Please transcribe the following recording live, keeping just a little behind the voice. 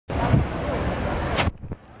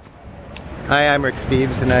Hi, I'm Rick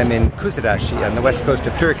Steves, and I'm in Kuşadası on the west coast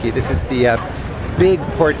of Turkey. This is the big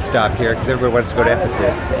port stop here because everybody wants to go to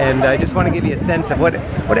Ephesus. And I just want to give you a sense of what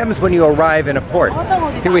happens when you arrive in a port.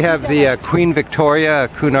 Here we have the Queen Victoria, a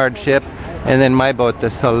Cunard ship, and then my boat, the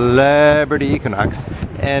Celebrity Equinox.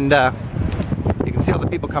 And you can see all the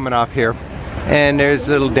people coming off here. And there's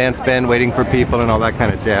a little dance band waiting for people and all that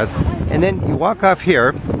kind of jazz. And then you walk off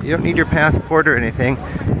here, you don't need your passport or anything,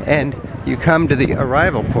 and you come to the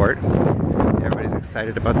arrival port. Everybody's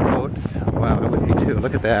excited about the boats. Wow, I would be too.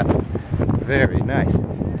 Look at that. Very nice.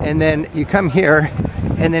 And then you come here,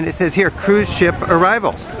 and then it says here, cruise ship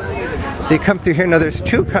arrivals. So you come through here. Now there's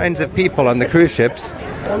two kinds of people on the cruise ships.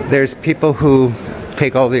 There's people who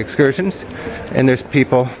take all the excursions, and there's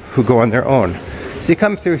people who go on their own. So you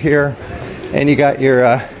come through here, and you got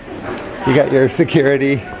your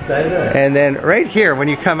security, and then right here when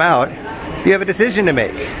you come out, you have a decision to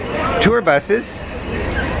make. Tour buses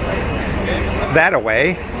that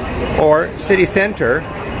away, or city center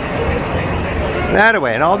that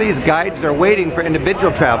away. And all these guides are waiting for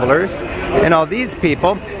individual travelers, and all these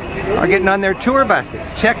people are getting on their tour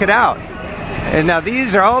buses. Check it out. And now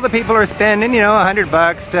these are all the people who are spending, you know,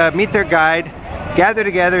 $100 to meet their guide, gather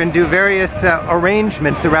together and do various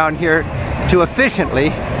arrangements around here to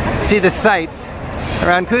efficiently see the sights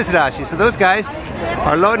around Kuşadası. So those guys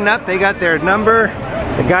are loading up. They got their number.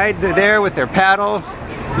 The guides are there with their paddles,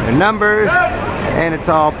 their numbers, and it's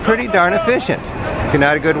all pretty darn efficient. If you're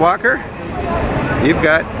not a good walker, you've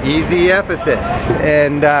got easy Ephesus.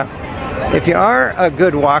 And if you are a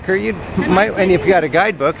good walker, you might, and if you got a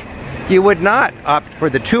guidebook, you would not opt for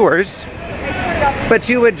the tours, but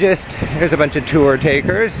you would just, there's a bunch of tour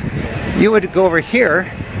takers, you would go over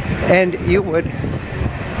here and you would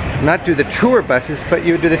not do the tour buses, but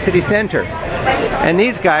you would do the city center. And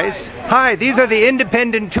these guys, hi, these are the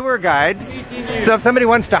independent tour guides. So if somebody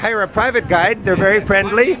wants to hire a private guide, they're very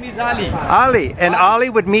friendly. My name is Ali. Ali. And Ali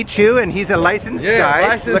would meet you, and he's a licensed guide.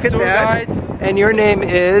 Licensed Look at tour that. guide. And your name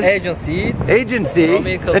is? Agency. Agency.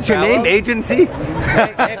 That's your name, Agency?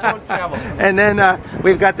 And then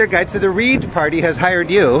we've got their guide. So the Reed party has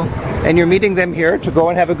hired you, and you're meeting them here to go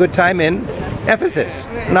and have a good time in Ephesus.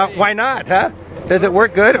 Now, why not, huh? Does it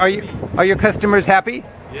work good? Are your customers happy?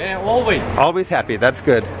 Yeah, always. Always happy. That's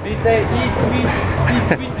good. We say eat sweet.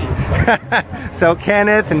 So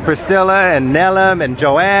Kenneth and Priscilla and Nellum and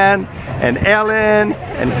Joanne and Ellen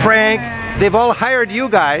and Frank, they've all hired you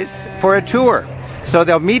guys for a tour. So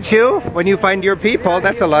they'll meet you when you find your people.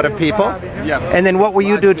 That's a lot of people. Yeah. And then what will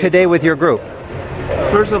you do today with your group?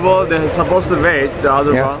 First of all, they're supposed to wait, the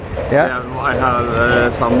other Yeah. one. Yeah. I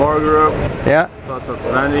have some more group, Yeah. total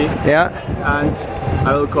 20. Yeah. And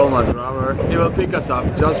I will call my driver. He will pick us up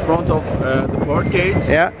just front of the port gate.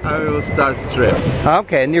 Yeah. And we will start the trip.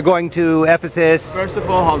 Okay, and you're going to Ephesus? First of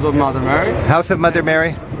all, House of Mother Mary. House of Mother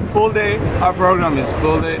Mary? Full day. Our program is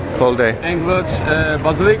full day. Full day. Includes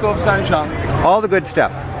Basilica of St. John. All the good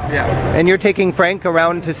stuff. Yeah. And you're taking Frank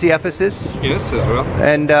around to see Ephesus? Yes, as well.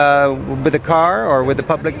 And with a car or with the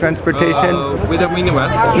public transportation? With a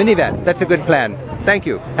minivan. Minivan. That's a good plan. Thank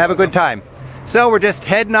you. Have a good time. So we're just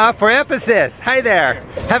heading off for Ephesus. Hi there.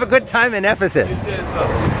 Have a good time in Ephesus.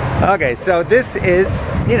 Okay, so this is,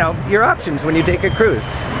 you know, your options when you take a cruise.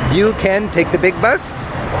 You can take the big bus,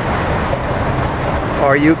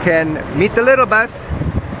 or you can meet the little bus,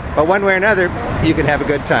 but one way or another, you can have a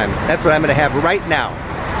good time. That's what I'm going to have right now.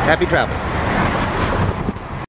 Happy travels.